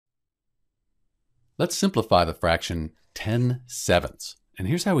Let's simplify the fraction 10/7. And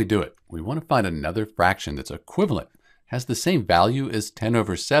here's how we do it. We want to find another fraction that's equivalent, has the same value as 10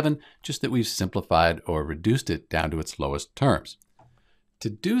 over 7, just that we've simplified or reduced it down to its lowest terms.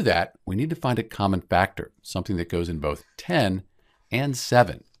 To do that, we need to find a common factor, something that goes in both 10 and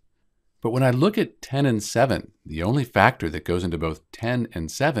 7. But when I look at 10 and 7, the only factor that goes into both 10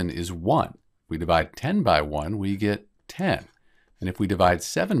 and 7 is 1. If we divide 10 by 1, we get 10. And if we divide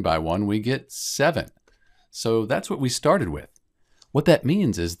 7 by 1, we get 7. So that's what we started with. What that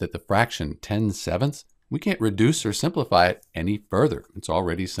means is that the fraction 10/7, we can't reduce or simplify it any further. It's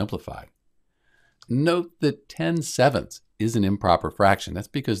already simplified. Note that 10/7 is an improper fraction. That's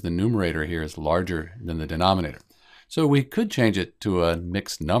because the numerator here is larger than the denominator. So we could change it to a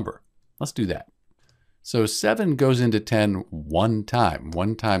mixed number. Let's do that. So 7 goes into 10 one time.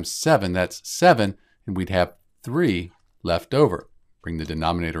 1 times 7, that's 7, and we'd have 3 left over. Bring the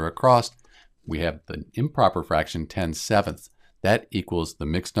denominator across. We have the improper fraction 10/7. That equals the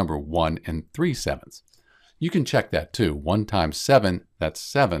mixed number 1 and 3/7. You can check that too. 1 times 7, that's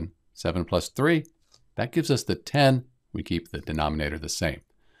 7. 7 plus 3, that gives us the 10. We keep the denominator the same.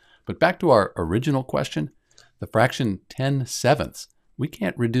 But back to our original question, the fraction 10/7, we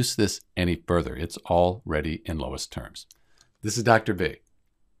can't reduce this any further. It's already in lowest terms. This is Dr. B.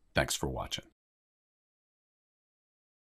 Thanks for watching.